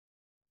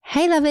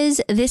Hey lovers,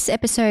 this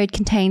episode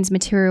contains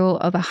material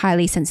of a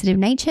highly sensitive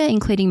nature,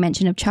 including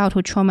mention of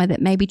childhood trauma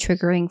that may be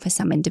triggering for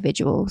some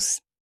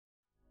individuals.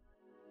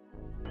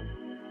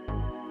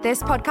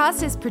 This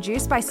podcast is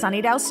produced by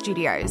Sunnydale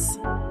Studios.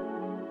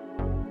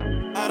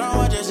 I don't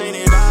want just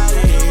anybody.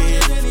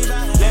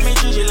 Let me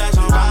treat you like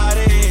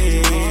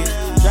somebody.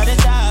 Try to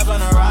dive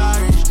on a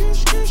Rari.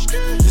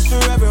 It's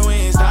forever, we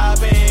ain't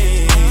stopping.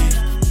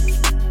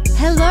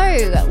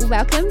 Hello,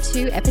 welcome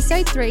to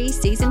episode 3,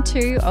 season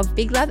 2 of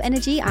Big Love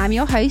Energy. I'm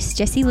your host,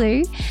 Jessie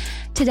Lou.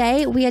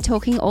 Today we are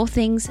talking all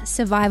things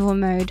survival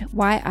mode,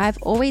 why I've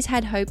always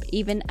had hope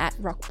even at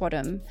rock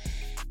bottom.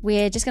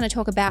 We're just going to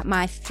talk about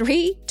my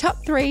top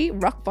three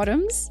rock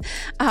bottoms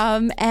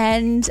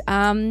and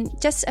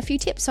just a few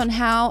tips on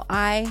how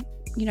I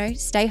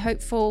stay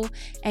hopeful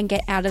and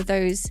get out of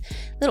those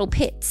little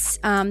pits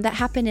that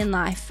happen in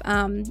life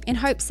in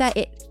hopes that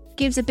it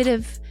gives a bit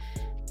of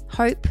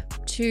hope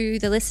to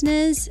the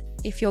listeners.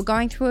 If you're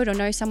going through it or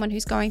know someone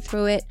who's going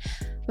through it,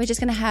 we're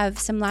just going to have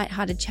some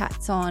lighthearted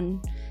chats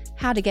on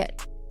how to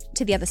get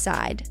to the other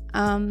side.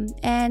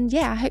 And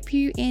yeah, I hope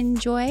you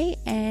enjoy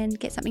and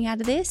get something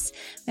out of this.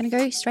 I'm going to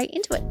go straight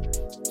into it.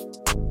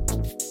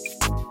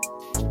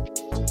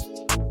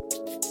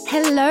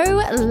 Hello,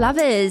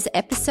 lovers.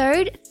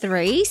 Episode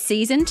 3,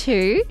 season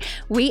 2.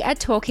 We are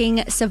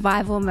talking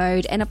survival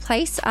mode and a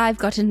place I've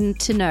gotten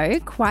to know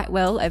quite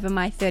well over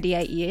my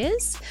 38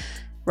 years.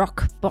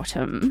 Rock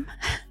bottom.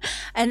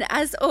 And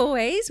as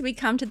always, we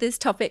come to this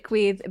topic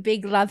with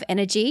big love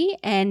energy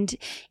and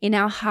in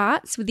our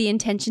hearts with the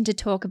intention to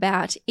talk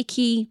about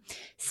icky,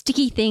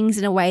 sticky things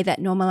in a way that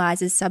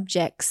normalizes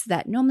subjects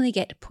that normally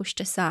get pushed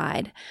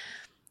aside.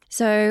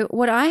 So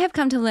what I have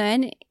come to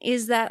learn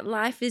is that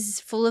life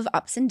is full of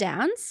ups and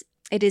downs.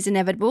 It is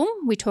inevitable.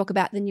 We talk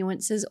about the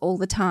nuances all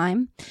the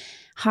time.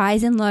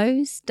 Highs and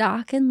lows,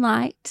 dark and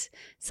light,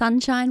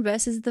 sunshine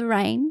versus the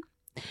rain.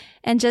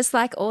 And just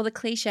like all the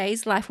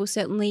cliches, life will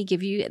certainly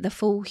give you the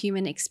full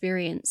human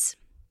experience.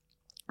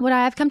 What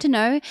I have come to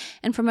know,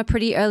 and from a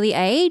pretty early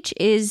age,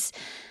 is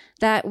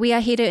that we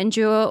are here to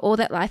endure all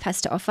that life has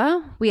to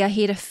offer. We are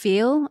here to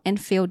feel and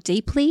feel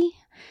deeply.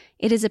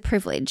 It is a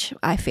privilege,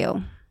 I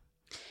feel.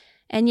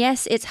 And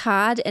yes, it's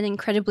hard and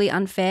incredibly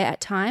unfair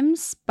at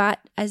times, but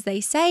as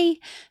they say,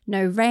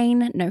 no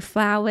rain, no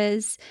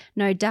flowers,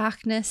 no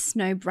darkness,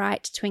 no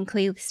bright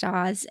twinkly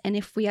stars. And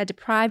if we are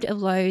deprived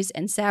of lows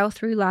and sail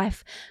through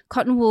life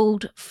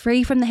cotton-wooled,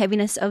 free from the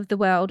heaviness of the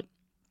world,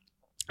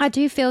 I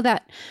do feel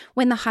that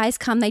when the highs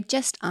come, they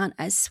just aren't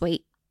as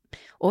sweet,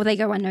 or they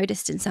go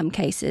unnoticed in some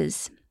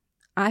cases.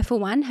 I, for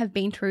one, have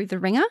been through the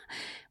ringer.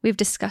 We've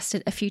discussed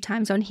it a few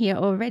times on here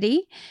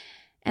already,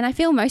 and I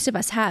feel most of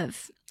us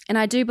have. And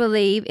I do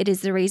believe it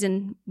is the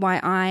reason why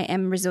I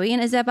am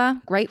resilient as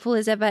ever, grateful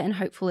as ever, and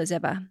hopeful as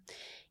ever.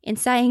 In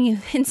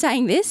saying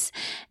this,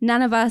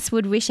 none of us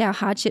would wish our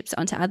hardships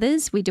onto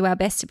others. We do our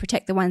best to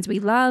protect the ones we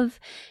love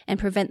and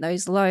prevent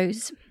those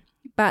lows.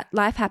 But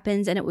life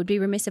happens, and it would be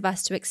remiss of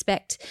us to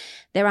expect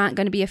there aren't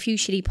going to be a few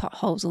shitty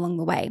potholes along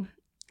the way.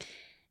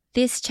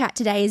 This chat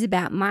today is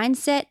about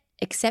mindset,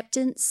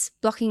 acceptance,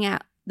 blocking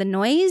out the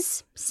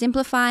noise,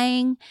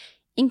 simplifying,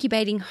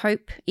 incubating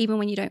hope even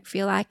when you don't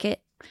feel like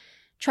it,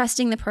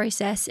 trusting the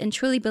process, and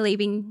truly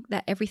believing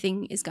that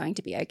everything is going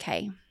to be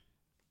okay.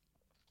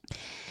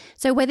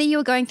 So whether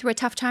you're going through a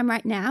tough time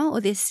right now or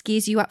this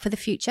gears you up for the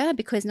future,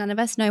 because none of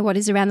us know what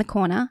is around the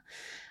corner,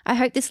 I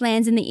hope this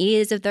lands in the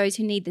ears of those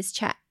who need this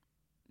chat.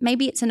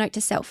 Maybe it's a note to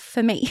self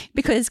for me,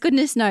 because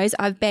goodness knows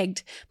I've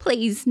begged,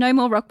 please, no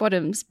more rock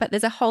bottoms, but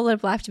there's a whole lot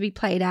of life to be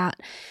played out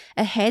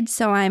ahead,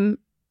 so I'm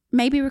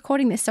maybe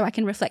recording this so I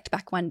can reflect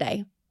back one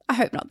day. I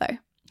hope not though.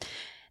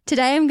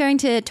 Today I'm going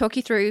to talk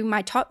you through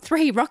my top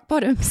 3 rock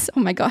bottoms. Oh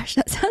my gosh,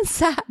 that sounds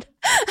sad.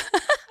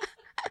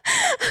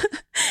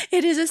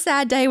 It is a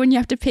sad day when you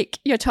have to pick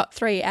your top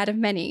 3 out of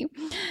many.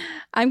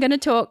 I'm going to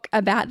talk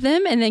about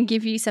them and then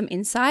give you some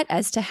insight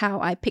as to how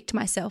I picked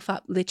myself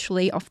up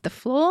literally off the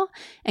floor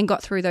and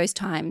got through those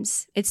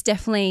times. It's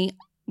definitely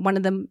one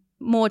of the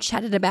more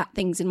chatted about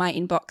things in my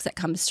inbox that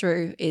comes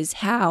through is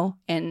how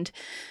and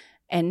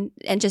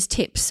just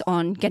tips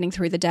on getting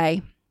through the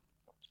day.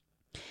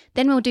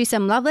 Then we'll do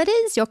some love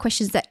letters, your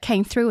questions that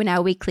came through in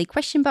our weekly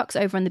question box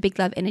over on the Big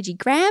Love Energy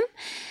gram,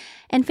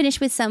 and finish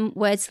with some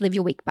words to live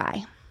your week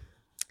by.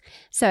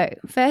 So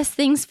first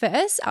things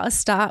first, I'll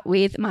start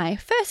with my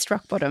first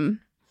rock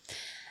bottom.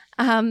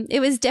 It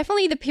was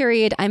definitely the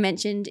period I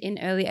mentioned in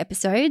earlier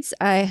episodes.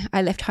 I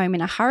left home in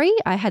a hurry.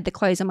 I had the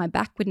clothes on my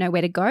back with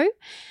nowhere to go.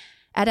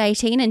 At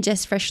 18 and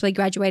just freshly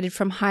graduated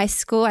from high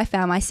school, I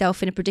found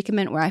myself in a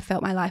predicament where I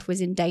felt my life was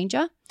in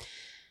danger,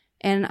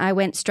 and I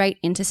went straight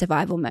into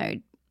survival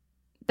mode.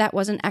 That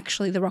wasn't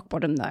actually the rock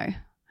bottom though. I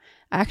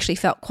actually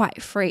felt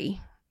quite free,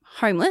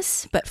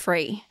 homeless, but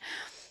free.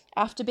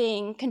 After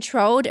being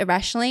controlled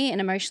irrationally and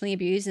emotionally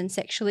abused and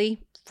sexually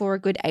for a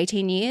good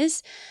 18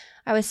 years,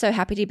 I was so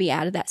happy to be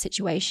out of that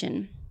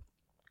situation.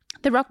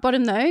 The rock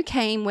bottom though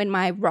came when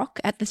my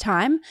rock at the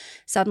time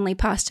suddenly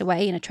passed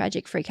away in a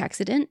tragic freak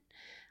accident.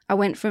 I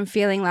went from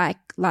feeling like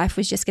life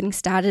was just getting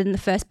started and the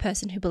first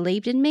person who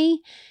believed in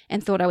me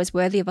and thought I was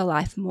worthy of a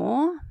life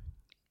more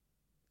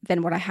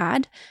than what I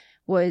had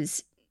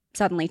was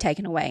suddenly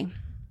taken away.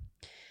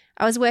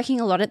 I was working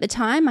a lot at the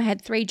time. I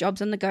had 3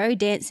 jobs on the go,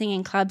 dancing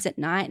in clubs at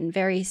night and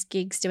various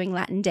gigs doing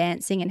Latin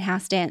dancing and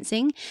house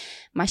dancing.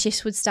 My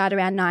shifts would start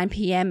around 9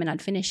 p.m. and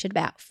I'd finish at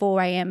about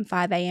 4 a.m.,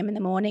 5 a.m. in the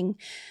morning,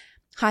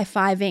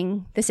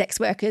 high-fiving the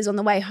sex workers on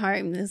the way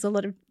home. There's a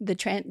lot of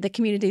the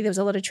community. There was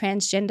a lot of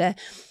transgender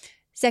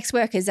sex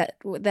workers that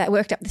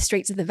worked up the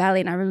streets of the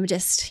valley, and I remember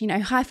just,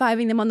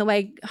 high-fiving them on the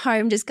way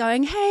home, just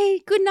going,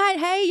 hey, good night,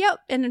 hey, yep.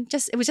 And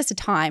it was just a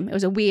time. It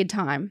was a weird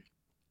time.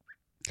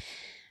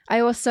 I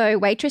also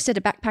waitressed at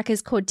a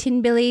backpackers called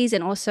Tin Billy's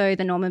and also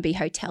the Normanby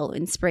Hotel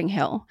in Spring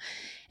Hill.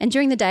 And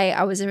during the day,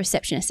 I was a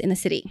receptionist in the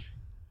city,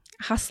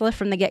 hustler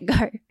from the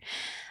get-go.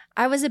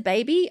 I was a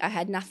baby. I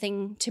had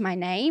nothing to my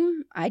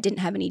name. I didn't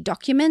have any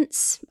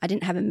documents. I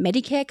didn't have a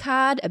Medicare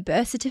card, a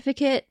birth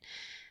certificate.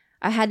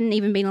 I hadn't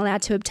even been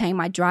allowed to obtain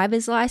my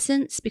driver's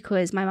license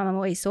because my mum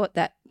always thought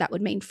that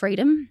would mean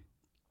freedom.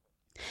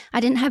 I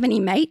didn't have any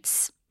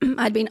mates.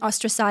 I'd been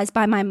ostracized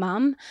by my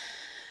mum,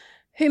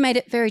 who made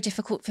it very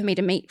difficult for me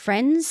to meet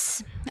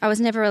friends. I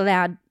was never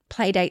allowed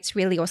play dates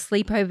really or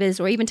sleepovers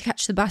or even to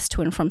catch the bus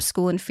to and from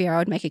school in fear I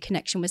would make a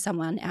connection with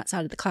someone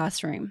outside of the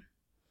classroom.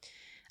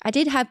 I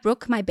did have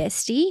Brooke, my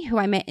bestie, who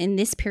I met in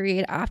this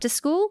period after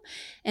school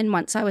and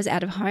once I was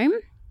out of home,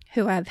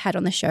 who I've had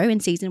on the show in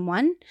season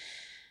 1.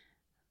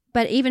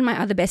 But even my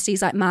other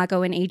besties like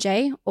Margot and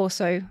EJ,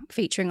 also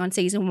featuring on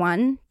season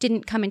 1,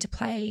 didn't come into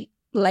play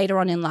later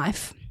on in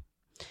life.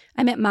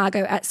 I met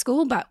Margot at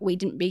school, but we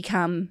didn't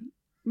become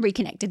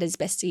reconnected as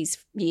besties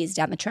years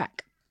down the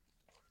track.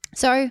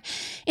 So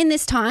in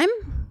this time,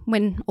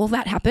 when all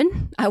that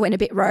happened, I went a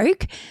bit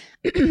rogue.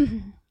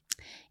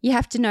 You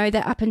have to know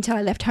that up until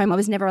I left home, I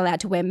was never allowed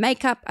to wear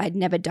makeup. I'd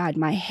never dyed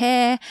my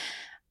hair.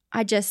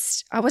 I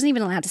wasn't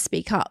even allowed to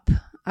speak up.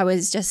 I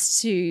was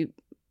just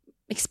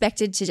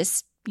expected to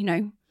just,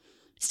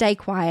 stay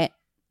quiet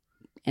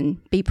and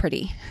be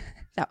pretty.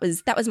 That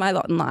was my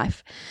lot in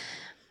life.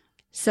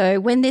 So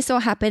when this all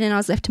happened and I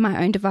was left to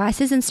my own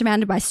devices and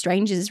surrounded by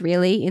strangers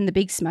really in the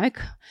big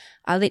smoke,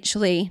 I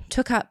literally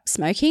took up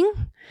smoking,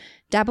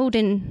 dabbled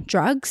in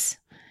drugs.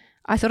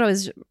 I thought I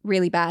was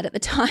really bad at the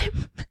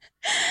time.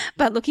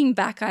 But looking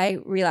back, I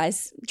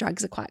realized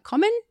drugs are quite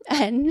common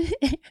and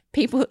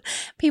people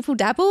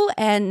dabble,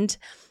 and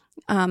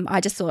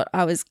I just thought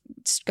I was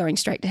going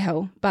straight to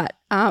hell. But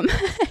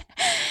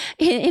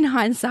in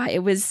hindsight,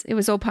 it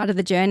was all part of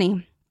the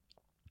journey.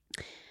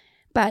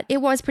 But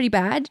it was pretty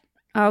bad.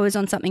 I was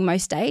on something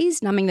most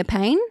days, numbing the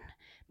pain.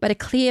 But a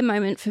clear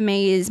moment for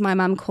me is my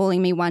mum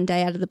calling me one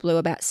day out of the blue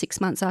about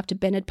 6 months after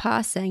Ben had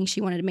passed, saying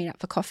she wanted to meet up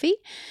for coffee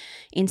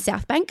in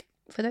Southbank,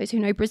 for those who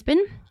know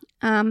Brisbane.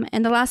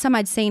 And the last time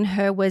I'd seen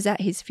her was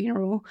at his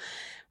funeral,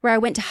 where I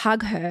went to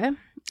hug her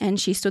and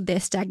she stood there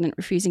stagnant,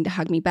 refusing to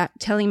hug me back,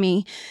 telling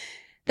me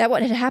that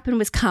what had happened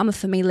was karma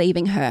for me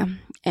leaving her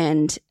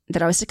and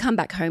that I was to come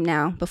back home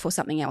now before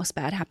something else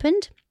bad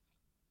happened.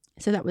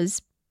 So that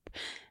was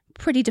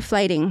pretty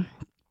deflating.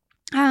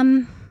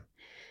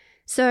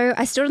 So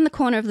I stood on the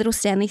corner of Little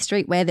Stanley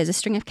Street where there's a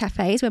string of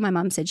cafes where my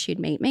mum said she'd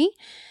meet me.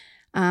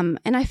 And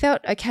I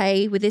felt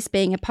okay with this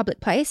being a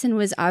public place and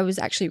I was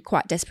actually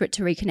quite desperate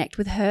to reconnect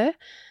with her.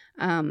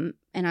 And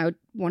I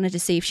wanted to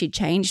see if she'd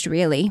changed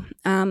really.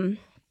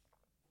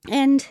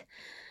 And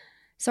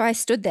so I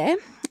stood there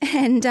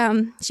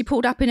and she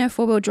pulled up in her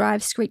 4-wheel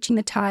drive, screeching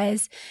the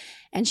tyres,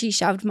 and she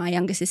shoved my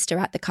younger sister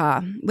at the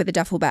car with a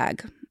duffel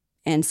bag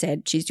and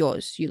said, "She's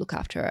yours, you look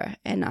after her."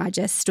 And I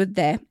just stood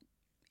there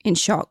in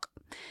shock.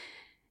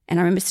 And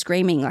I remember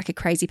screaming like a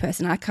crazy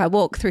person. I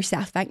walk through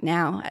Southbank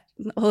now,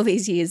 all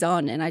these years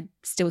on, and I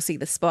still see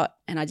the spot.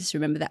 And I just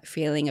remember that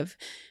feeling of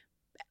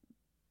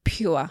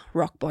pure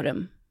rock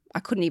bottom. I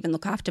couldn't even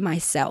look after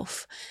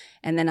myself.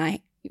 And then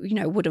I,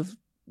 would have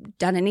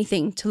done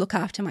anything to look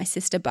after my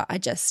sister, but I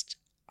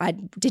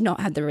did not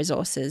have the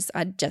resources.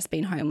 I'd just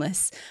been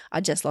homeless.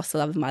 I'd just lost the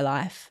love of my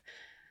life.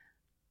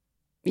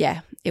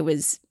 Yeah, it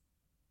was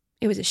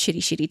a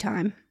shitty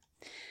time.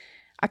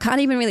 I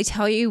can't even really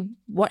tell you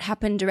what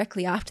happened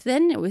directly after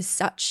then. It was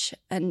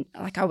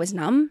I was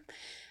numb.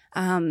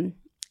 And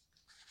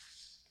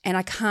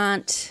I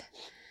can't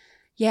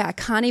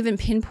even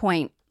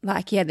pinpoint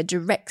the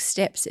direct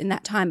steps in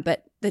that time,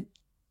 but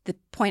the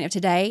point of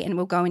today, and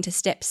we'll go into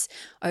steps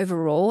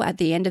overall at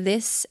the end of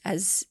this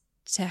as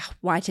to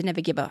why to never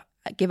give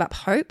up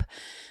hope.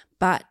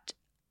 But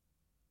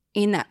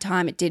in that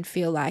time, it did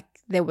feel like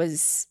there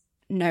was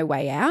no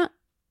way out.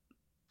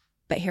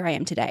 But here I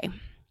am today.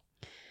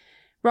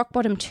 Rock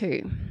bottom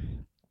 2.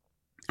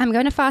 I'm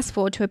going to fast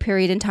forward to a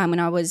period in time when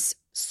I was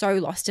so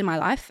lost in my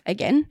life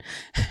again.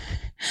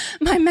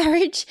 My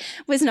marriage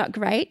was not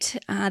great.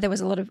 There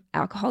was a lot of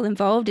alcohol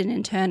involved and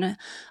in turn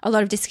a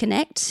lot of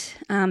disconnect.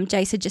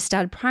 Jace had just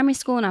started primary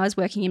school and I was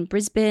working in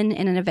Brisbane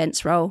in an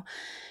events role,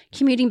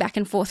 commuting back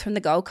and forth from the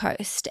Gold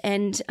Coast.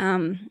 And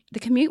the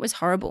commute was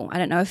horrible. I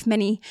don't know if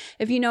many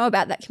of you know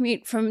about that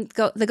commute from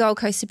the Gold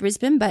Coast to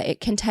Brisbane, but it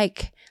can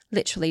take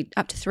literally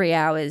up to 3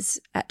 hours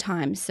at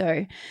times.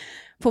 So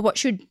for what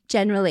should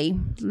generally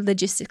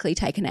logistically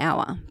take an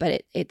hour,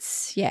 but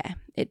it's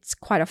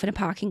quite often a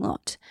parking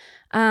lot.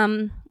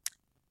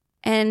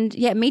 And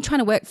yeah, me trying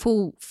to work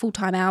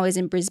full-time hours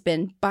in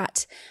Brisbane,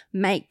 but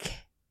make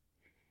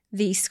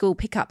the school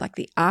pickup, like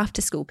the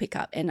after school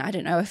pickup. And I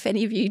don't know if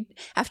any of you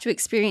have to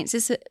experience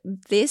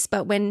this,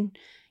 but when,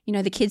 you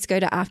know, the kids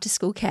go to after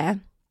school care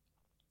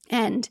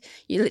and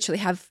you literally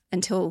have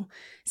until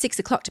 6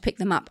 o'clock to pick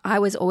them up, I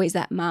was always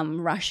that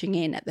mum rushing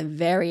in at the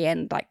very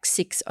end, like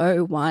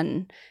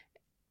 6:01,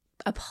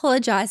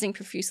 apologising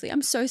profusely.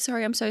 I'm so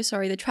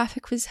sorry. The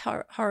traffic was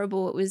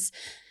horrible. It was,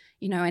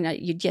 you know, and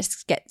you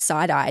just get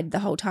side-eyed the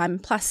whole time,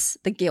 plus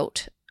the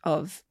guilt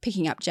of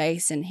picking up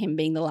Jace and him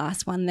being the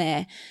last one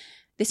there.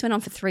 This went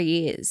on for 3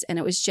 years and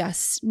it was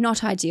just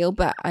not ideal,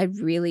 but I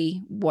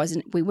really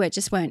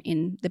weren't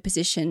in the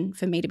position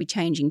for me to be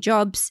changing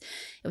jobs.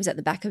 It was at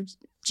the back of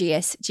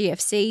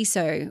GFC.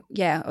 So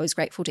yeah, I was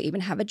grateful to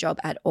even have a job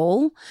at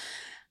all.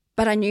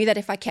 But I knew that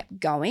if I kept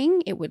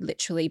going, it would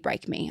literally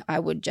break me. I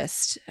would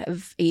just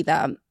have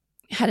either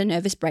had a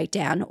nervous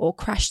breakdown or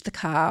crashed the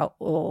car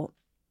or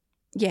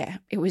yeah,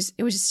 it was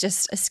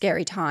just a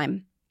scary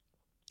time.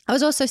 I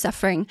was also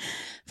suffering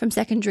from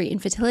secondary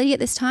infertility at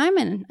this time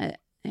and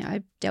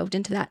I delved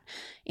into that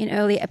in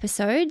earlier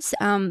episodes,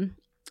 and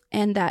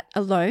that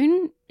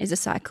alone is a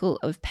cycle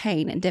of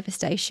pain and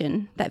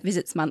devastation that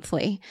visits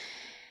monthly.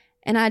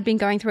 And I'd been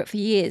going through it for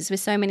years with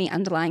so many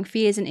underlying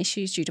fears and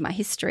issues due to my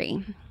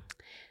history.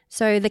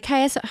 So the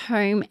chaos at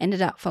home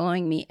ended up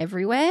following me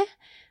everywhere.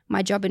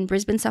 My job in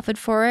Brisbane suffered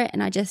for it,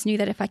 and I just knew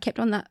that if I kept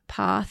on that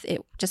path,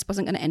 it just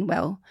wasn't going to end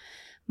well.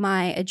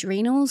 My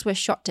adrenals were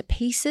shot to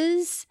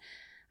pieces.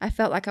 I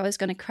felt like I was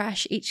going to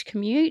crash each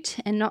commute,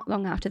 and not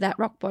long after that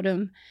rock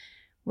bottom,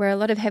 where a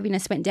lot of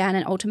heaviness went down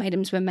and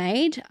ultimatums were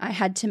made, I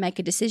had to make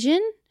a decision.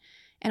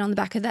 And on the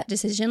back of that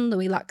decision,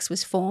 Louis Lux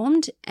was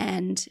formed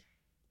and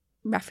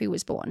Rafi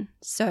was born.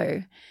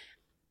 So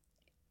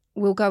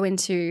we'll go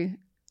into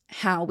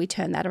how we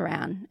turn that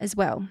around as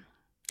well.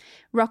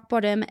 Rock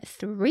bottom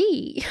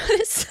 3.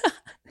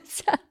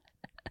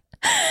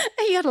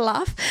 You got to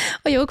laugh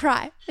or you'll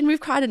cry. And we've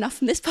cried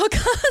enough in this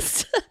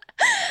podcast.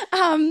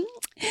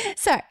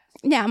 So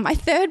now my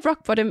third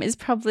rock bottom is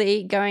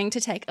probably going to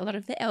take a lot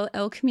of the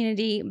LL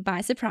community by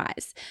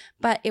surprise,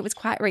 but it was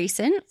quite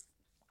recent.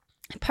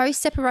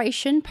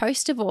 Post-separation,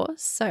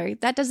 post-divorce. So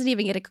that doesn't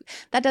even get a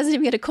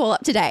call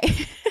up today.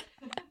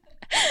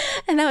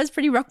 And that was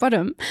pretty rock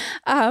bottom.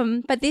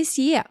 But this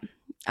year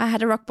I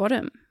had a rock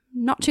bottom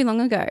not too long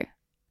ago.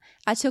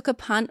 I took a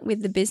punt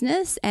with the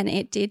business and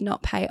it did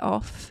not pay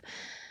off.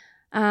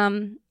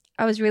 I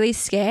was really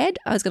scared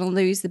I was going to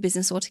lose the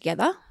business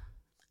altogether.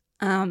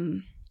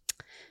 I'm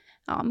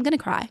going to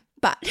cry,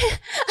 but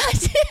I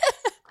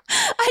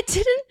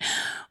didn't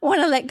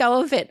want to let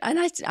go of it. And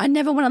I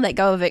never want to let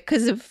go of it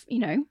because of, you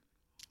know,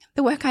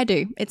 the work I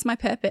do. It's my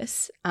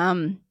purpose.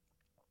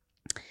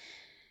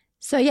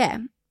 So yeah,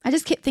 I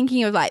just kept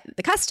thinking of like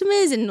the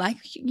customers and like,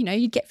 you know,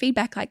 you'd get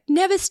feedback like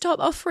never stop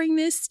offering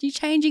this, you're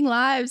changing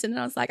lives. And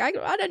I was like, I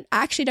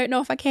actually don't know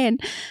if I can.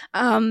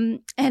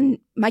 And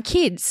my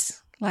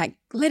kids, like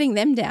letting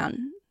them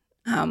down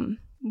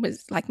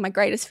was like my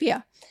greatest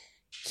fear.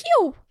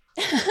 Phew.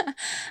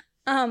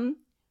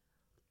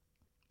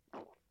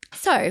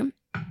 So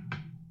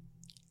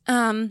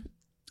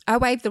I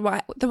waved the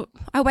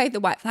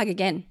white flag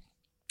again.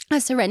 I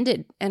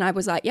surrendered and I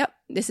was like, yep,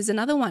 this is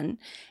another one.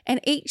 And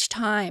each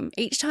time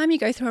you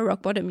go through a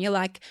rock bottom, you're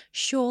like,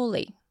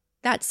 surely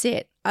that's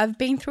it. I've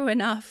been through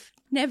enough,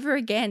 never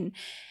again.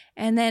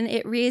 And then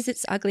it rears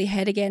its ugly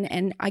head again.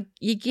 And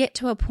you get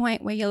to a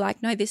point where you're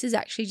like, no, this is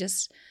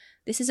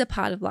a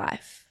part of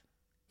life.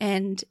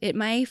 And it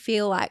may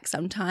feel like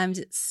sometimes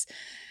it's,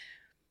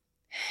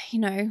 you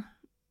know,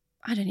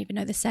 I don't even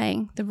know the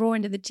saying, the raw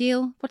end of the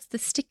deal. What's the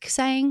stick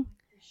saying?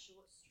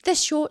 The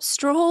short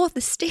straw,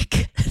 the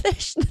stick,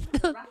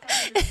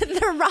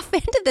 the rough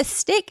end of the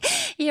stick.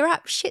 You're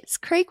up shit's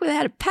creek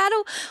without a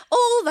paddle,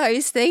 all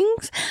those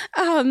things.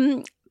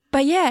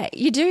 But yeah,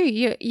 you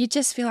do. You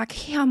just feel like,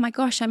 oh my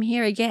gosh, I'm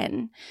here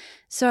again.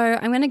 So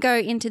I'm going to go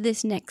into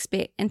this next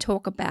bit and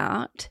talk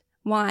about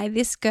why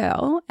this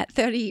girl at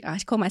 30, I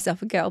call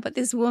myself a girl, but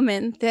this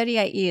woman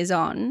 38 years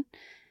on,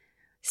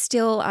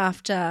 still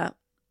after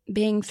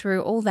being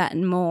through all that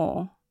and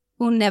more,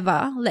 will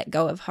never let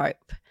go of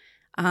hope.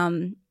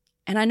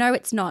 And I know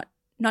it's not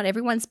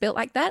everyone's built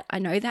like that. I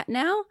know that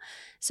now.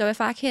 So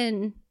if I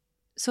can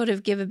sort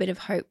of give a bit of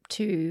hope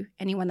to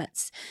anyone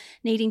that's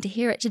needing to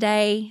hear it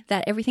today,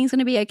 that everything's going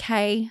to be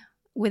okay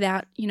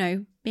without, you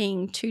know,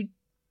 being too,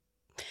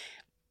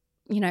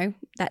 you know,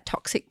 that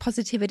toxic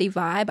positivity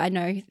vibe. I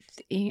know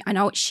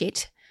it's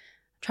shit.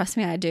 Trust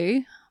me, I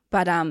do.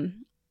 But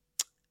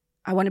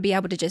I want to be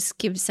able to just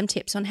give some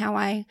tips on how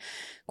I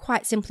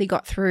quite simply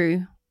got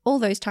through all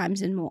those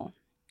times and more.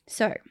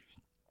 So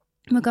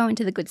we'll go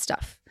into the good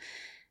stuff.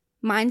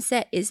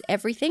 Mindset is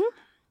everything.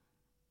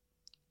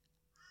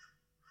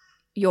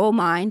 Your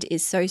mind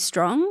is so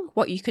strong.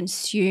 What you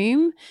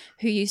consume,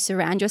 who you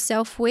surround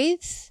yourself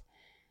with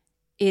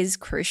is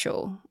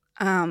crucial.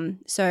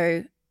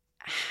 So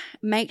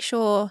make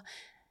sure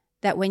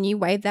that when you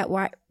wave that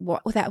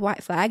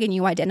white flag and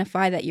you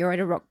identify that you're at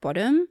a rock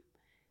bottom,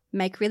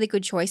 make really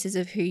good choices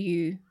of who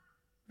you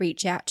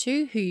reach out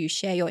to, who you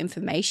share your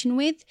information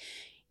with.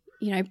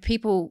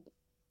 People,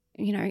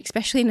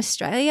 especially in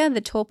Australia,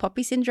 the tall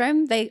poppy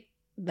syndrome, they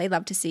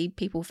love to see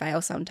people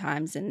fail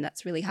sometimes, and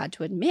that's really hard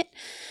to admit.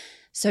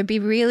 So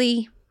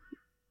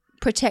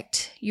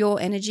protect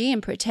your energy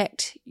and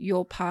protect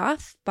your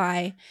path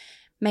by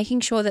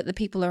making sure that the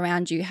people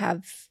around you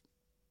have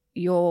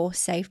your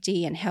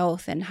safety and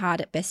health and heart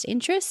at best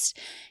interest,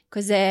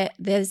 because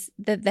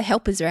the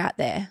helpers are out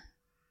there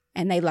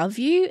and they love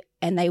you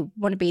and they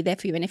want to be there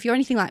for you. And if you're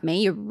anything like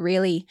me, you're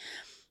really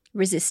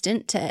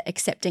resistant to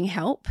accepting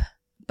help.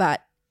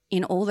 But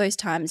in all those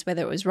times,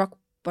 whether it was rock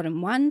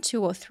bottom 1,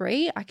 2, or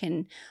 3, I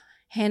can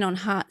hand on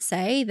heart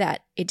say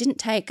that it didn't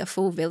take a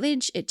full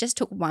village. It just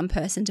took one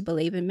person to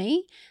believe in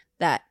me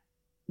that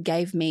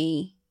gave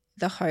me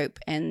the hope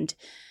and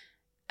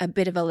a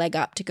bit of a leg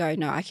up to go,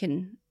 no, I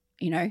can,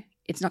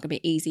 it's not going to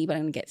be easy, but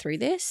I'm going to get through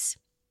this.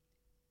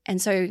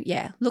 And so,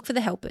 yeah, look for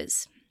the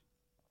helpers.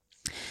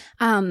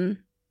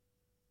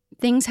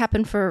 Things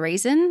happen for a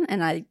reason,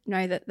 and I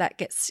know that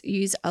gets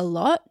used a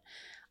lot.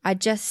 I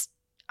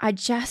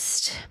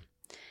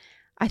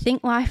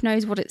think life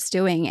knows what it's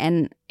doing,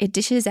 and it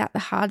dishes out the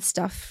hard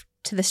stuff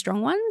to the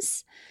strong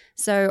ones.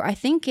 So I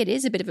think it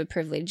is a bit of a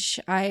privilege.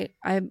 I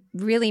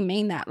really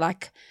mean that.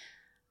 Like,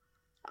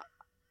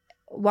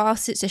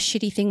 whilst it's a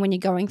shitty thing when you're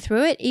going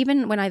through it,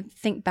 even when I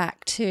think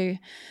back to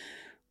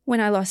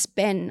when I lost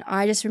Ben,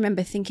 I just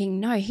remember thinking,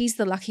 no, he's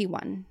the lucky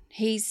one.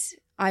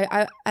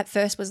 I at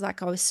first was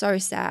like, I was so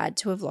sad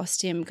to have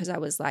lost him, because I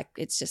was like,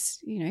 it's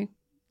just,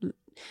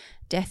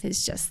 death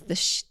is just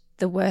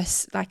the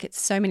worst. Like, it's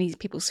so many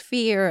people's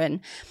fear. And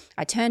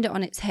I turned it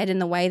on its head in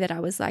the way that I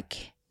was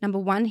like, number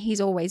 1, he's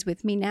always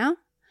with me now.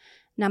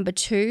 Number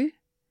 2,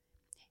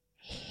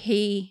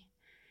 he's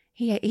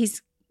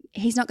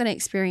not going to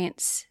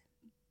experience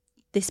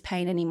this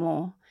pain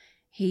anymore.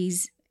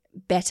 He's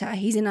better.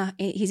 He's in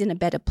a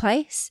better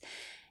place.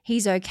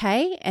 He's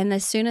okay. And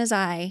as soon as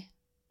I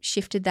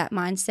shifted that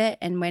mindset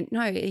and went,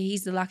 no,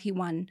 he's the lucky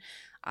one,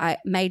 I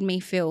made me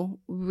feel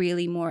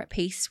really more at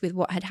peace with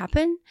what had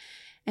happened,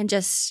 and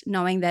just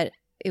knowing that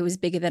it was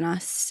bigger than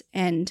us.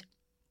 And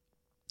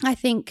I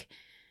think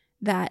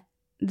that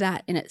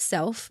in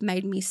itself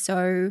made me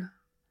so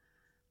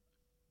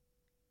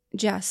it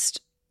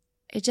just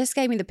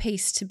gave me the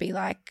peace to be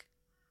like,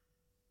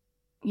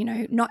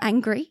 not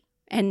angry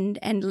and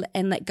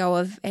let go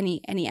of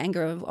any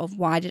anger of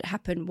why did it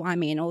happen, why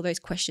me, and all those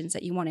questions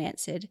that you want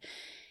answered.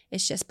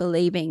 It's just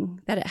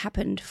believing that it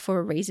happened for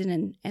a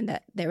reason and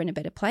that they're in a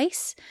better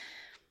place.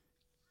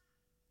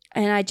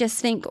 And I just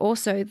think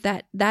also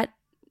that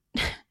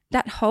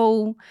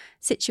whole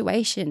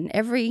situation,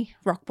 every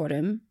rock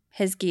bottom,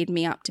 has geared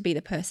me up to be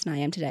the person I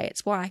am today.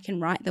 It's why I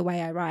can write the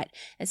way I write.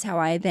 It's how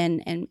I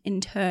then am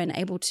in turn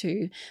able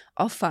to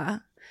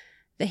offer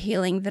the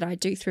healing that I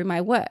do through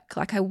my work.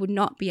 Like, I would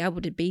not be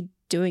able to be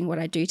doing what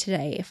I do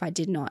today if I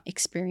did not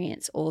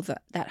experience all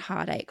that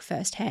heartache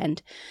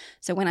firsthand.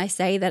 So when I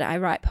say that I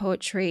write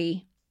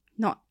poetry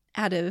not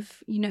out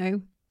of,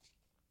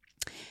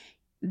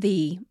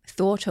 the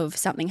thought of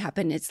something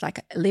happened, it's like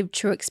a lived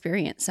true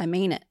experience. I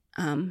mean it.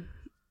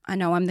 I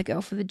know I'm the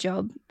girl for the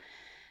job.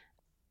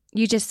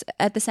 You just,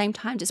 at the same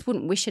time, just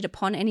wouldn't wish it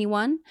upon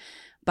anyone.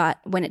 But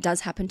when it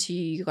does happen to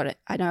you, you got to,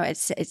 I know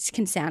it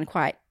can sound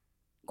quite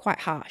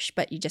harsh,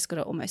 but you just got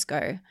to almost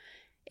go,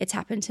 it's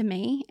happened to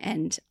me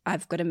and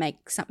I've got to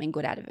make something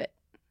good out of it.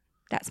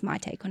 That's my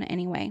take on it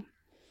anyway.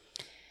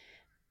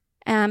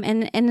 And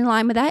in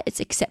line with that, it's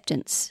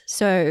acceptance.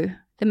 So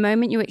the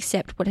moment you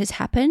accept what has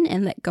happened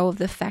and let go of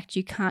the fact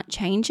you can't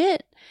change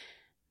it,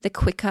 the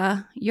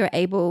quicker you're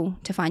able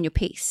to find your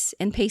peace.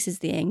 And peace is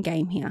the end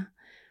game here.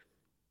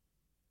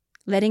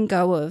 Letting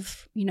go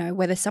of,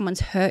 whether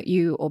someone's hurt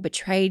you or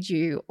betrayed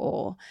you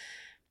or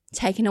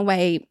taken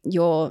away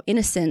your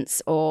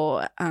innocence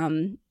or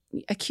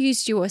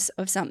accused you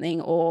of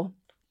something or,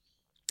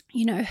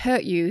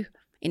 hurt you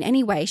in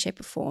any way, shape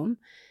or form.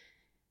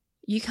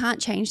 You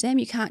can't change them.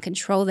 You can't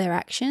control their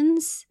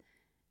actions,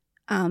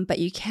 but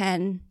you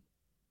can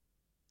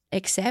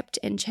accept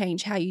and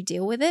change how you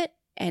deal with it.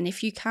 And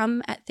if you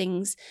come at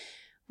things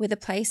with a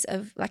place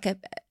of like a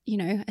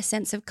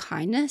sense of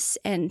kindness,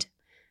 and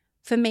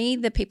for me,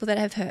 the people that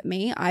have hurt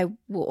me, I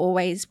will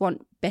always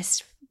want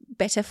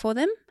better for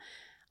them.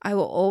 I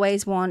will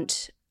always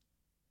want,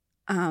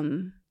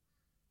 I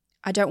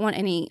don't want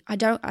any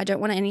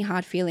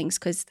hard feelings,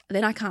 because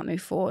then I can't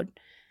move forward.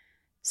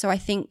 So I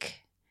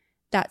think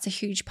that's a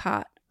huge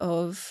part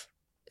of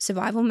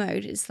survival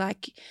mode, is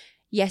like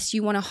yes,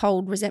 you want to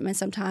hold resentment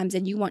sometimes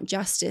and you want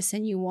justice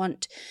and you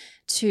want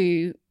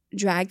to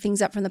drag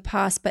things up from the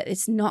past, but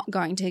it's not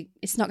going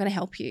to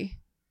help you.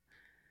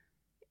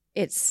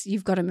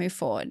 You've got to move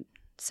forward.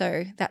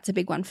 So that's a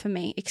big one for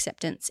me,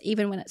 acceptance,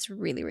 even when it's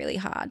really, really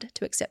hard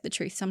to accept the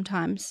truth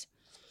sometimes.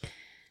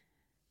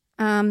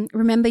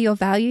 Remember your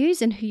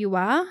values and who you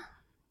are.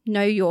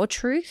 Know your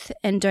truth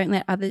and don't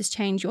let others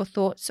change your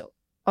thoughts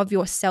of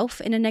yourself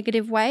in a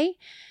negative way.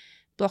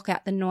 Block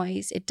out the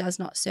noise. It does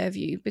not serve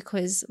you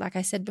because, like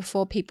I said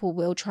before, people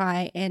will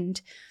try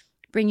and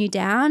bring you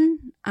down.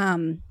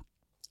 And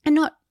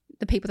not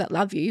the people that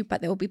love you,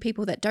 but there will be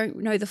people that don't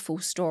know the full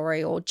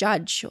story or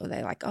judge, or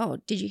they're like, oh,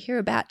 did you hear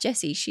about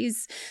Jessie?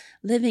 She's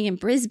living in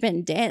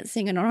Brisbane,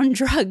 dancing and on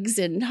drugs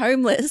and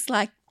homeless.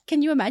 Like,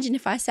 can you imagine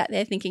if I sat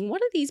there thinking,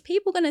 what are these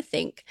people going to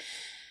think?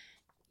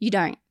 You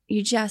don't.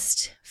 You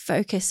just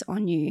focus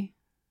on you.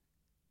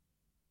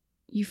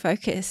 You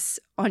focus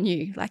on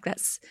you. Like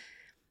that's,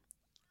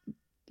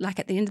 like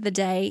at the end of the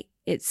day,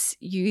 it's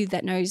you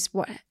that knows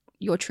what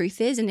your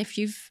truth is. And if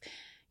you've,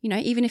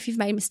 even if you've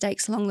made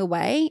mistakes along the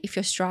way, if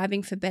you're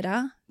striving for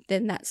better,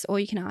 then that's all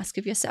you can ask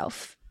of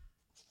yourself.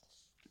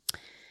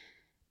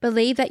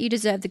 Believe that you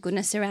deserve the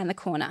goodness around the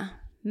corner.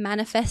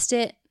 Manifest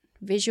it,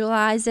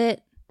 visualize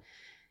it.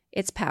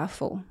 It's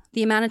powerful.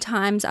 The amount of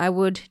times I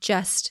would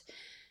just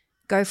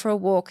go for a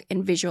walk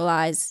and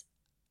visualize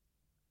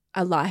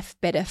a life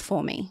better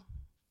for me,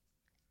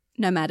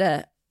 no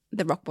matter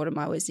the rock bottom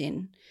I was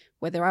in,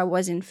 whether I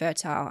was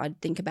infertile, I'd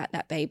think about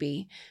that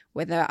baby,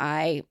 whether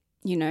I,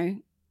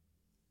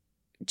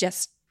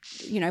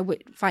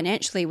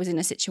 financially was in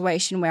a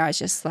situation where I was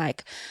just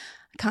like,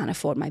 I can't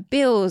afford my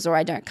bills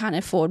or can't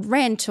afford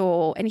rent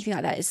or anything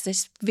like that. It's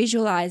just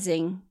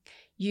visualizing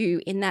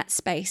you in that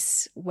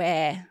space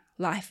where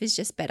life is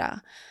just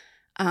better.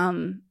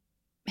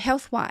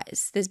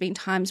 Health-wise, there's been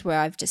times where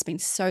I've just been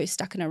so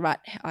stuck in a rut,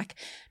 like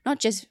not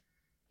just,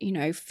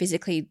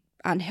 physically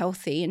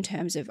unhealthy in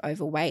terms of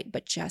overweight,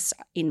 but just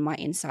in my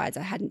insides.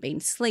 I hadn't been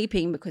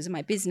sleeping because of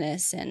my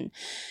business and,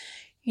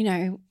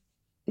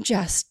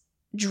 just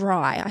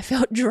dry. I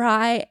felt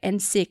dry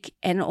and sick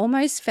and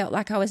almost felt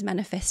like I was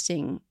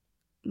manifesting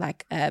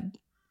like a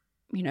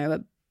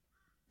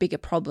bigger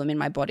problem in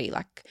my body.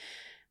 Like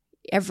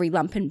every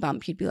lump and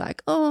bump, you'd be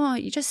like, oh,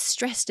 you're just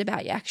stressed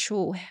about your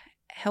actual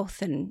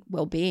health and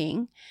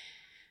well-being.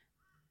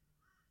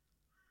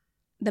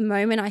 The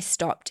moment I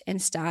stopped and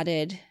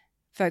started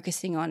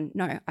focusing on,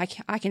 no,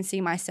 I can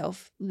see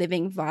myself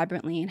living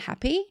vibrantly and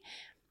happy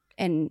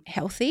and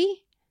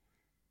healthy,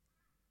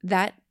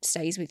 that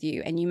stays with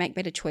you and you make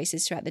better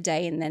choices throughout the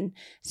day. And then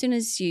as soon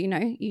as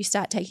you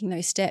start taking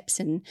those steps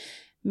and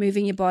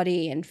moving your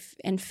body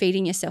and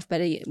feeding yourself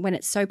better, when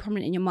it's so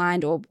prominent in your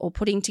mind, or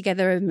putting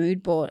together a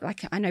mood board.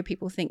 Like I know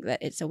people think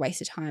that it's a waste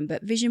of time,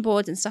 but vision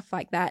boards and stuff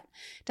like that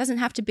doesn't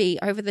have to be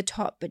over the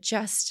top, but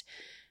just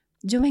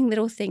doing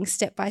little things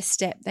step by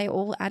step, they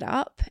all add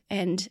up.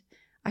 And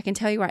I can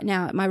tell you right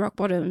now, at my rock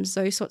bottoms,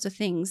 those sorts of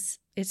things,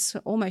 it's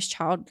almost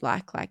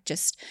childlike, like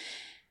just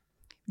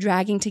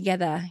dragging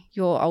together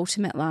your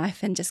ultimate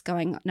life and just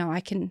going, no, I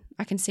can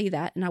see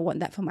that and I want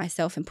that for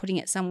myself, and putting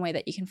it somewhere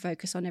that you can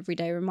focus on every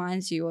day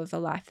reminds you of a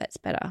life that's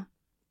better.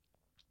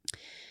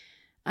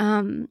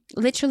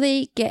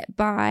 Literally get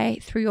by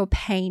through your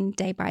pain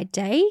day by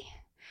day,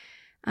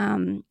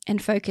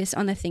 and focus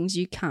on the things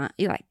you can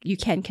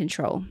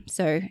control.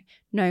 So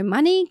no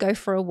money, go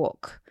for a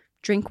walk,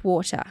 drink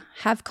water,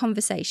 have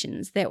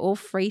conversations. They're all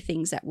free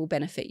things that will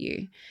benefit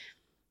you.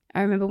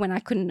 I remember when I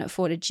couldn't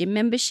afford a gym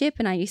membership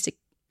and I used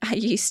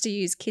to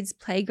use kids'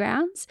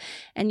 playgrounds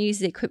and use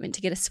the equipment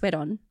to get a sweat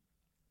on.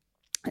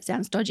 It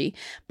sounds dodgy,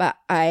 but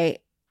I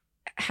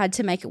had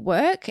to make it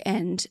work,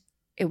 and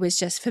it was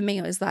just, for me,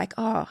 it was like,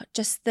 oh,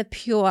 just the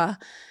pure,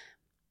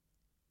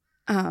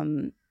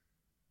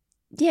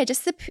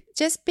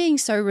 just being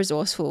so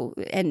resourceful,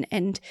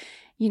 and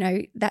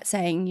that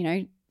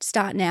saying,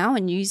 start now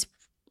and use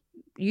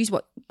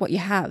what you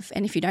have.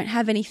 And if you don't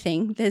have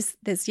anything, there's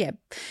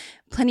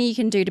plenty you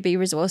can do to be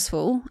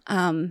resourceful.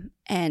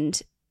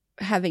 And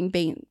having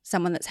been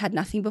someone that's had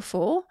nothing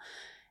before,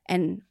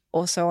 and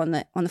also on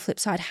the flip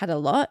side had a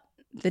lot,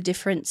 the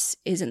difference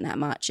isn't that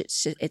much.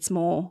 It's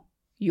more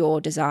your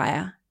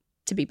desire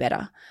to be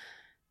better.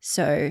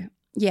 So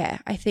yeah,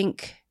 I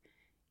think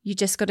you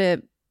just got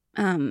to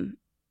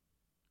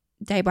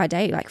day by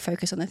day, like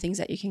focus on the things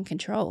that you can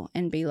control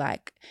and be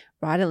like,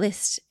 write a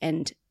list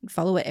and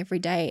follow it every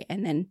day.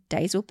 And then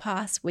days will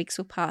pass, weeks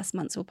will pass,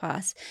 months will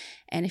pass.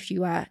 And if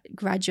you are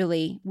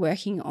gradually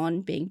working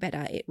on being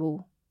better, it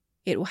will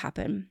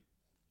happen.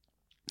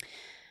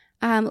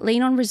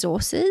 Lean on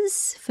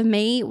resources. For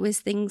me, it was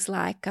things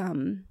like,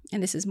 and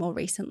this is more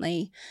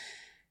recently,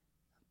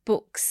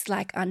 books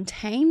like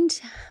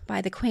Untamed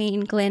by the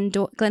Queen,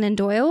 Glennon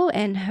Doyle,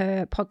 and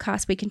her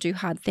podcast, We Can Do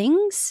Hard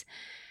Things.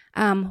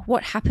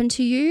 What Happened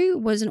to You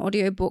was an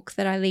audiobook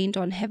that I leaned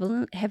on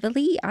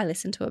heavily. I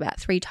listened to about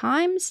 3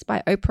 times,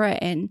 by Oprah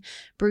and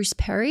Bruce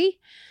Perry.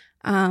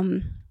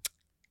 Reiki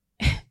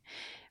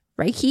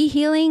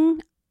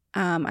healing.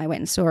 I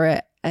went and saw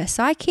a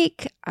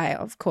psychic. I,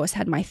 of course,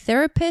 had my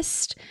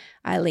therapist.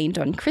 I leaned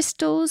on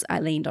crystals. I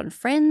leaned on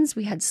friends.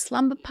 We had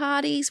slumber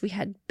parties. We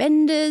had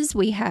benders.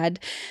 We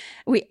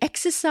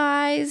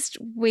exercised.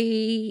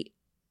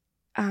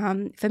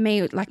 For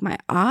me, like my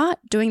art,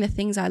 doing the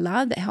things I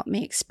love that helped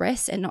me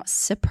express and not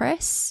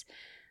suppress.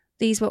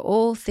 These were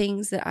all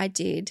things that I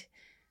did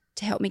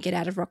to help me get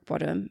out of rock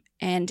bottom.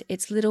 And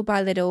it's little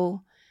by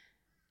little,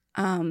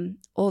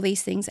 all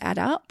these things add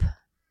up.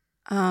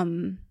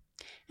 And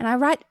I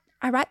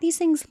write these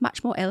things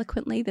much more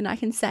eloquently than I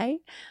can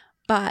say,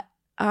 but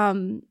I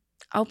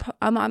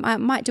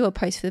might do a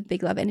post for the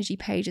Big Love Energy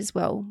page as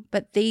well.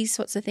 But these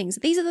are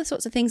the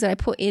sorts of things that I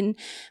put in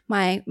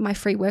my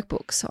free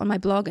workbooks on my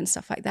blog and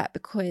stuff like that,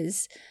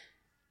 because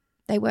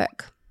they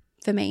work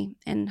for me,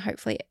 and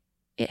hopefully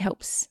it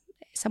helps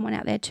someone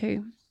out there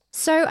too.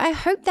 So I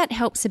hope that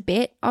helps a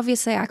bit.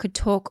 Obviously, I could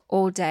talk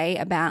all day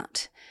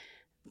about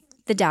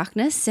the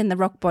darkness and the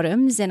rock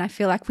bottoms, and I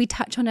feel like we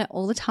touch on it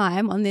all the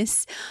time on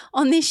this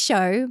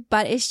show,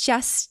 but it's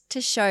just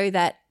to show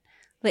that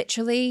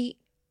literally,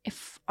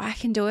 if I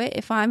can do it,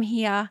 if I'm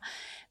here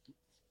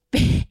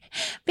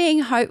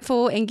being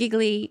hopeful and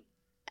giggly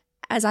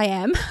as I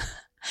am,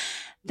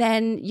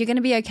 then you're going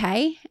to be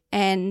okay.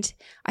 And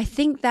I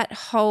think that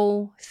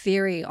whole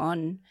theory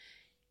on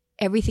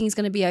everything's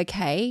going to be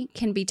okay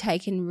can be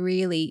taken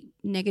really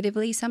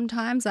negatively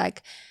sometimes.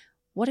 Like,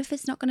 what if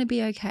it's not going to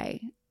be okay?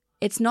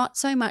 It's not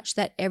so much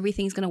that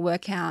everything's going to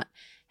work out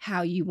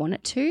how you want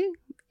it to.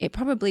 It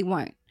probably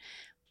won't.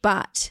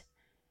 But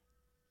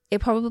it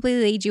probably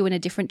leads you in a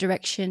different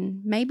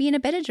direction, maybe in a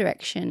better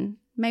direction,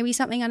 maybe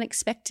something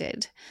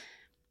unexpected.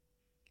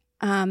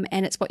 And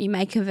it's what you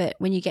make of it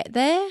when you get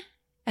there.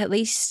 At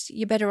least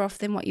you're better off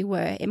than what you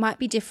were. It might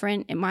be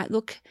different. It might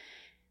look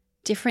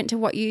different to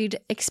what you'd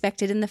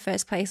expected in the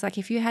first place. Like,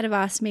 if you had have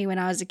asked me when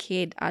I was a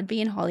kid, I'd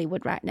be in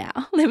Hollywood right now,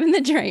 living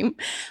the dream.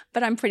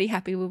 But I'm pretty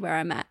happy with where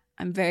I'm at.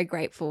 I'm very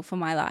grateful for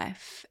my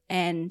life.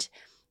 And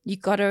you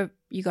gotta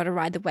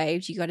ride the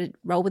waves. You gotta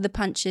roll with the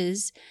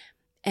punches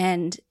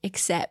and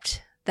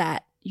accept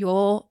that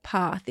your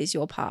path is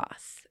your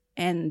path,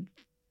 and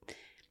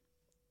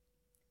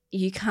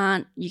you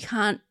can't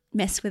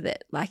mess with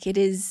it. Like, it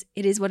is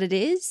what it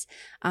is.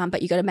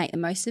 But you got to make the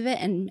most of it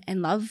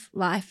and love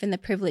life and the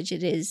privilege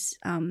it is.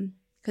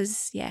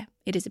 Because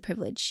it is a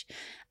privilege.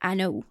 I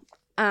know.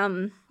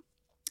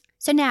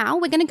 So now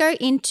we're going to go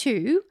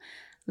into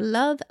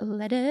love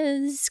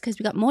letters, because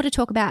we got more to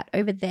talk about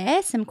over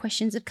there. Some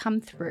questions have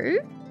come through.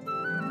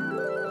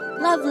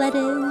 Love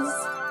letters.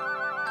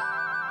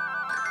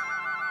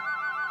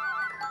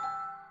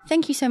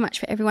 Thank you so much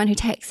for everyone who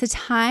takes the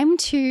time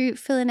to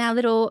fill in our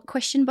little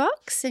question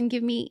box and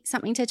give me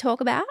something to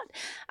talk about.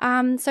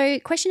 So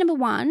question number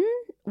 1,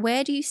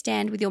 where do you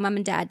stand with your mum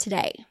and dad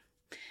today?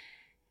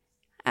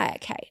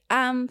 Okay.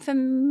 For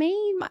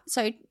me,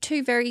 so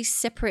 2 very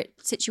separate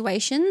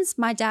situations.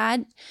 My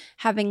dad,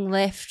 having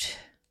left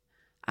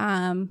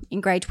in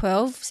grade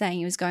 12, saying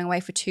he was going away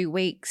for 2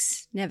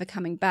 weeks, never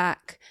coming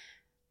back,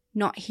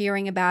 not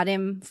hearing about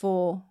him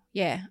for,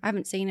 I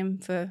haven't seen him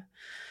for,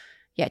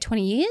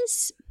 20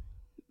 years.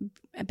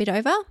 A bit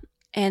over.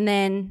 And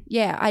then,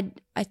 I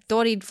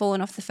thought he'd fallen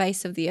off the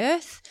face of the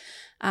earth.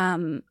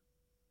 And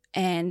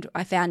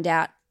I found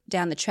out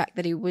down the track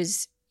that he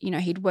was,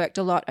 he'd worked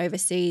a lot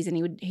overseas,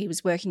 and he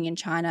was working in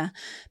China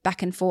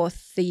back and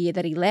forth the year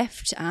that he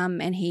left.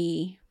 And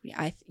he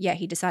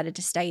decided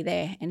to stay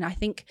there. And I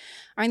think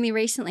only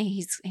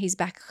recently he's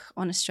back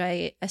on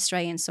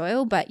Australian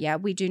soil. But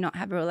we do not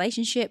have a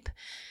relationship.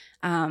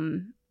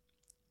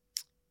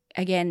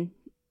 Again,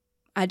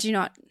 I do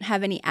not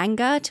have any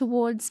anger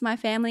towards my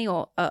family,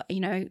 or,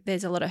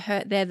 there's a lot of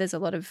hurt there. There's a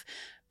lot of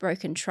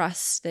broken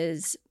trust.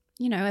 There's,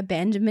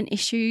 abandonment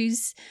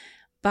issues,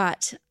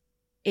 but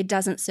it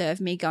doesn't serve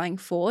me going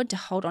forward to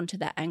hold on to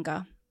that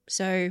anger.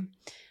 So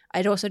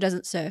it also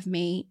doesn't serve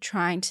me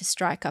trying to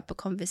strike up a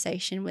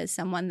conversation with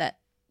someone that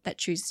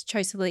chose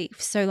to leave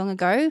so long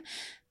ago.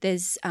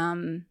 There's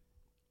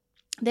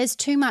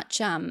too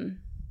much, I'm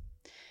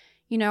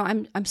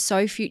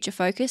so future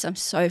focused. I'm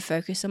so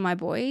focused on my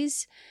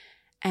boys.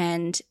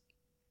 And,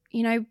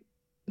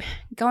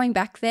 going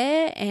back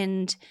there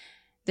and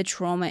the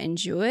trauma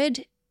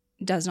endured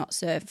does not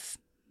serve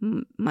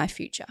my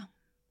future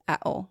at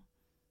all.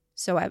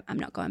 So I'm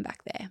not going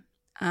back there.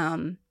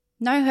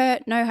 No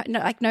hurt,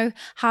 no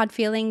hard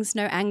feelings,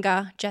 no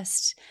anger.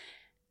 Just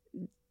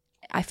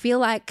I feel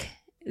like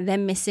they're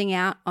missing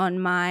out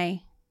on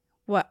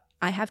what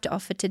I have to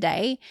offer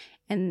today,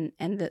 and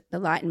the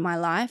light in my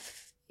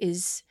life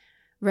is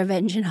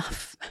revenge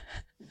enough.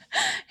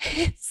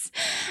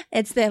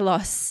 It's their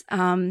loss,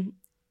 and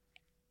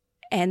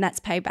that's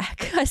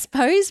payback, I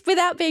suppose,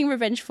 without being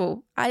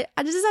revengeful. Does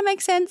that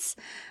make sense?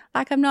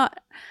 Like, I'm not.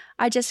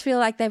 I just feel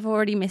like they've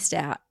already missed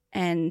out,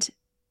 and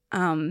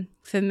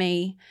for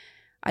me,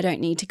 I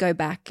don't need to go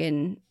back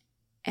and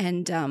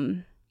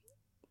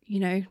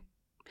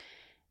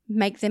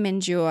make them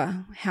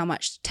endure how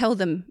much. Tell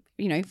them,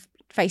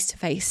 face to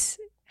face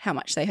how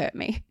much they hurt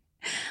me.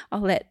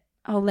 I'll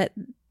let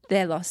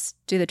their loss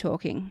do the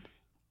talking.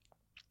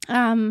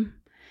 With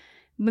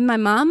my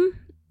mum,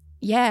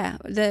 yeah,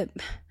 the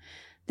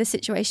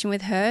situation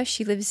with her,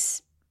 she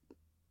lives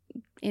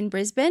in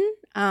Brisbane.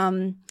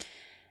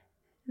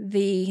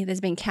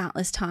 There's been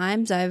countless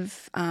times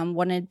I've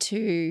wanted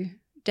to,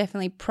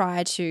 definitely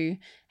prior to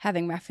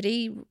having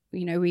Rafferty,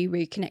 we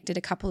reconnected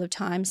a couple of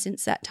times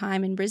since that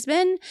time in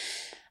Brisbane,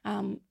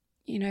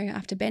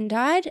 after Ben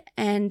died.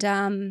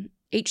 And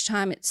each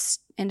time it's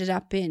ended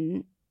up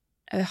in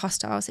a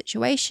hostile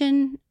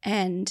situation,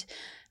 and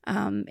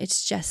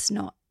it's just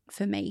not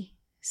for me.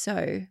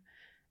 So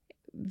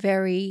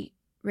very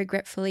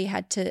regretfully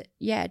had to,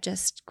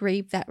 just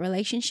grieve that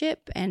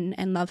relationship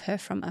and love her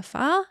from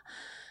afar.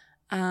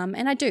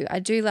 And I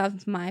do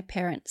love my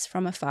parents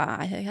from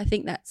afar. I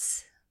think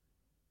that's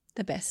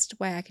the best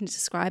way I can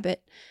describe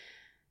it.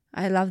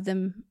 I love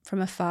them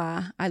from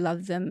afar. I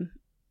love them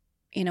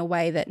in a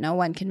way that no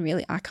one can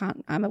really,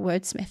 I'm a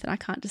wordsmith and I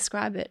can't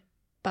describe it,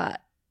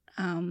 but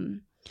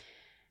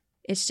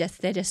it's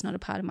just, they're just not a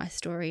part of my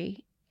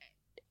story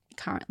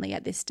currently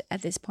at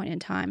this point in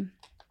time.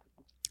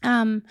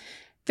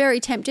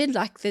 Very tempted,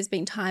 like there's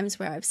been times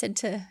where I've said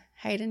to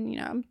Hayden,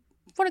 I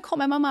want to call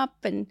my mum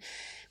up, and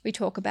we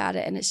talk about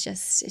it, and it's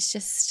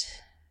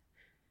just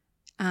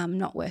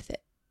not worth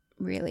it,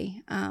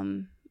 really.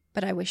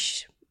 But I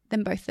wish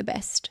them both the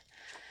best.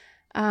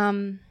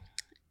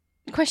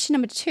 Question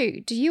number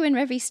 2, do you and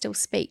Revy still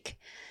speak?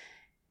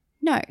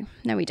 No,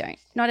 we don't.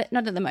 Not at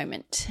the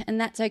moment, and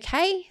that's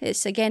okay.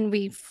 It's, again,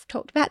 we've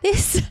talked about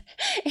this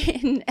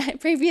in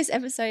previous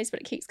episodes,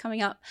 but it keeps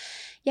coming up.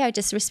 Yeah,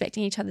 just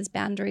respecting each other's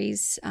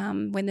boundaries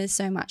when there's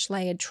so much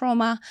layered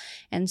trauma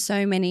and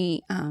so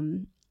many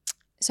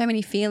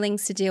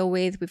feelings to deal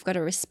with. We've got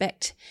to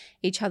respect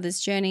each other's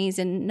journeys,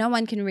 and no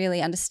one can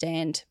really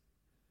understand,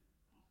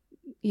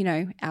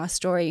 our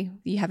story.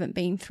 You haven't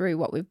been through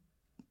what we've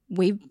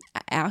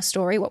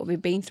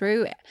been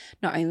through,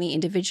 not only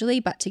individually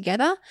but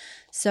together.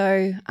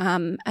 So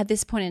at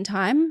this point in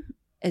time,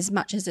 as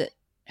much as it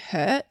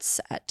hurts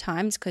at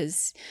times,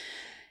 because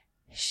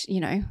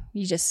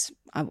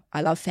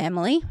I love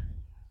family.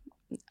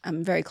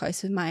 I'm very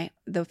close with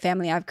the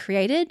family I've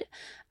created,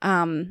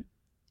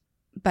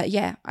 but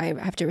yeah, I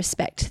have to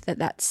respect that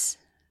that's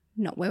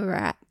not where we're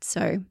at.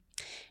 So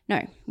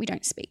no, we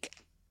don't speak.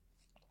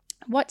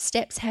 What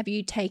steps have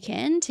you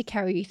taken to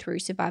carry you through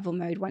survival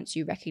mode once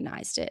you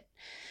recognized it?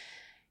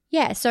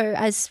 Yeah, so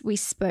as we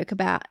spoke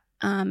about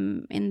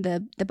in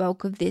the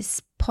bulk of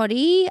this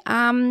potty,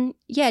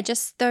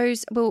 just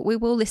those, we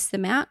will list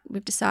them out,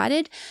 we've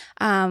decided.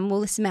 We'll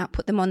list them out,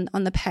 put them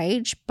on the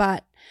page.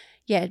 But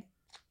yeah,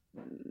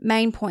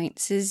 main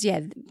points is,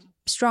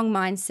 strong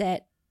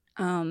mindset,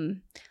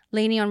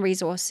 leaning on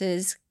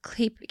resources,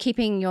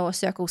 keeping your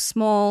circle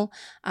small,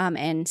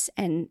 and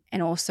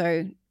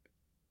also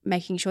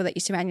making sure that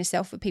you surround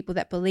yourself with people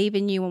that believe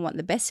in you and want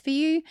the best for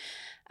you,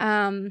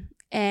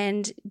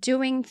 and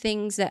doing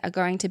things that are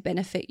going to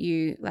benefit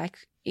you, like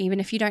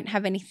even if you don't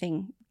have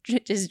anything,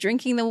 just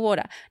drinking the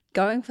water,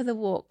 going for the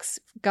walks,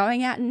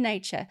 going out in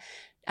nature,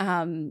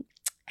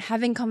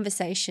 having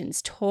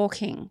conversations, talk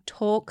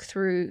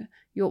through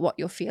what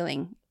you're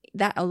feeling.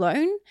 That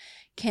alone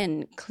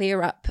can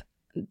clear up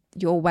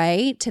your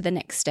way to the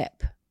next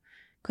step,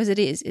 because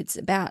it's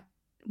about,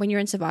 when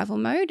you're in survival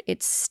mode,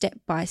 it's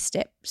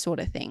step-by-step sort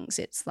of things.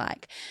 It's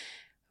like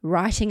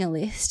writing a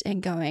list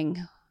and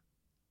going,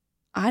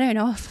 I don't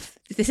know if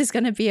this is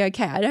going to be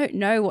okay. I don't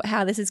know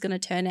how this is going to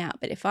turn out.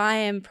 But if I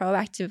am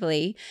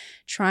proactively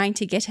trying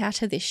to get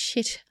out of this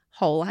shit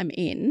hole I'm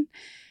in,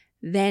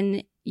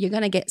 then you're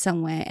going to get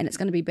somewhere, and it's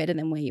going to be better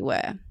than where you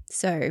were.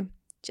 So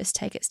just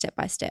take it step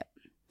by step.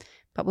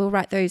 But we'll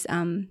write those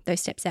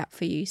steps out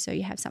for you so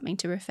you have something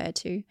to refer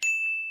to.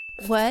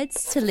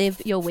 Words to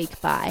live your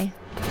week by.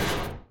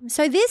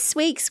 So this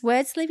week's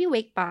Words to Live Your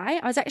Week By,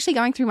 I was actually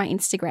going through my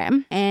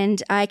Instagram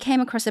and I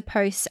came across a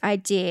post I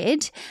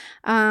did,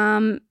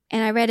 and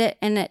I read it,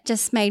 and it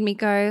just made me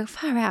go,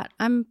 far out.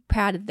 I'm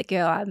proud of the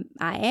girl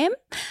I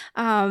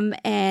am.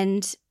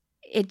 And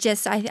it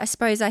just, I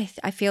suppose I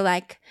feel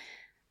like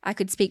I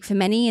could speak for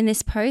many in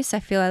this post.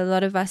 I feel a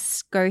lot of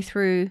us go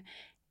through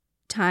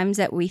times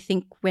that we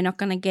think we're not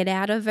going to get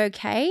out of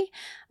okay.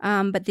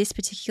 But this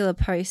particular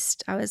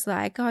post, I was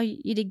like, oh,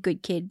 you did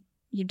good, kid.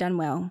 You've done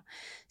well.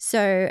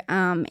 So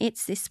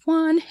it's this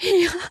one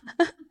here.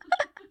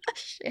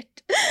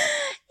 Shit.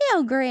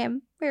 Yeah,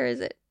 Graham, where is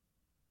it?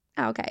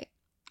 Okay,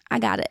 I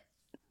got it.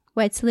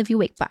 Words to live your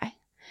week by.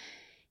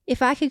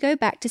 If I could go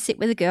back to sit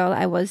with a girl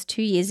I was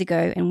 2 years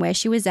ago and where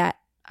she was at,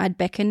 I'd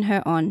beckon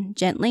her on,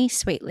 gently,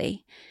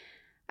 sweetly.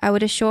 I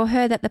would assure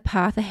her that the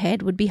path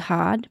ahead would be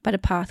hard, but a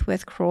path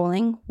worth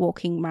crawling,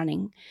 walking,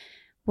 running,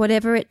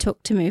 whatever it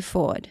took to move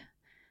forward.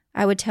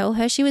 I would tell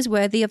her she was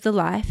worthy of the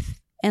life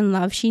and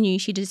love she knew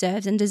she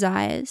deserves and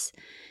desires,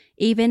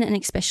 even and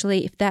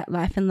especially if that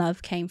life and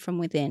love came from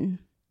within.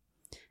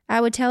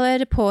 I would tell her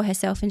to pour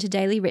herself into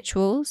daily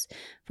rituals,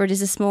 for it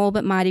is the small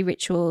but mighty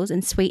rituals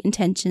and sweet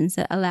intentions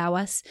that allow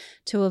us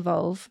to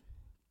evolve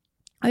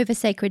over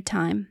sacred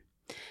time.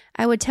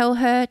 I would tell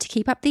her to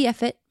keep up the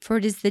effort, for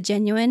it is the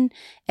genuine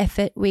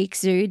effort we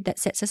exude that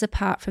sets us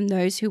apart from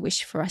those who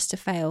wish for us to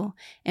fail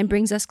and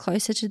brings us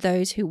closer to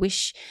those who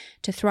wish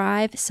to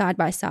thrive side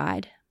by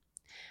side.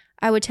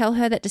 I would tell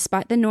her that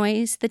despite the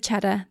noise, the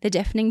chatter, the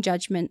deafening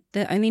judgment,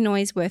 the only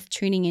noise worth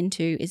tuning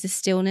into is the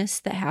stillness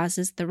that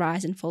houses the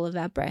rise and fall of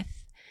our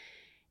breath.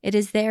 It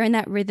is there in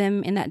that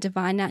rhythm, in that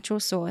divine natural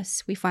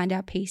source, we find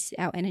our peace,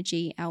 our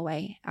energy, our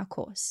way, our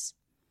course.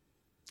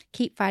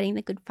 Keep fighting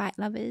the good fight,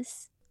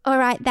 lovers. All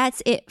right,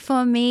 that's it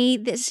for me.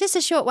 It's just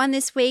a short one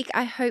this week.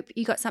 I hope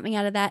you got something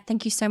out of that.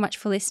 Thank you so much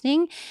for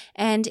listening.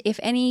 And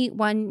if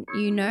anyone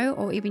you know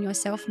or even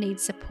yourself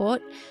needs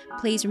support,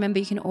 please remember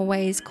you can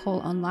always call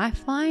on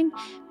Lifeline.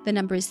 The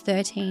number is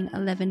 13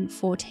 11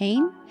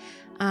 14.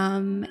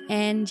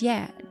 And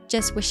yeah,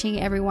 just wishing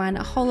everyone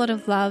a whole lot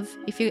of love.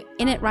 If you're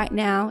in it right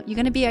now, you're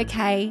going to be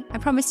okay. I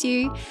promise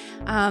you.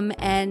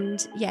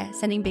 And yeah,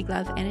 sending big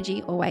love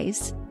energy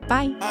always.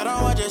 Bye. I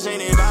don't want just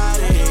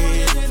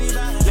anybody.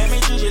 Let me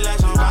treat you like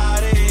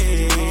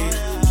somebody.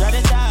 Try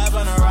to dive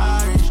on a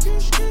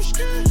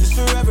Rari.